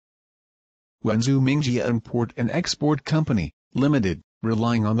Wenzhou Mingjia Import and Export Company, Limited,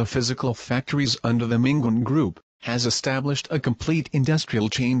 relying on the physical factories under the Mingwen Group, has established a complete industrial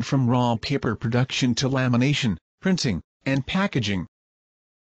chain from raw paper production to lamination, printing, and packaging.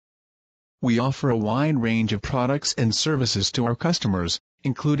 We offer a wide range of products and services to our customers,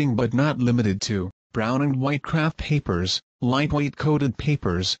 including but not limited to brown and white kraft papers, lightweight coated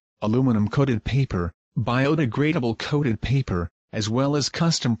papers, aluminum coated paper, biodegradable coated paper, as well as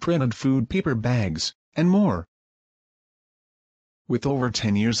custom printed food paper bags, and more. With over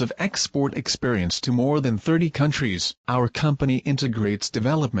 10 years of export experience to more than 30 countries, our company integrates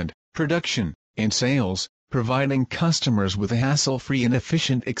development, production, and sales, providing customers with a hassle-free and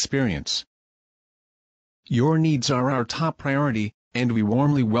efficient experience. Your needs are our top priority, and we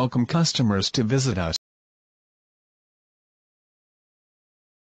warmly welcome customers to visit us.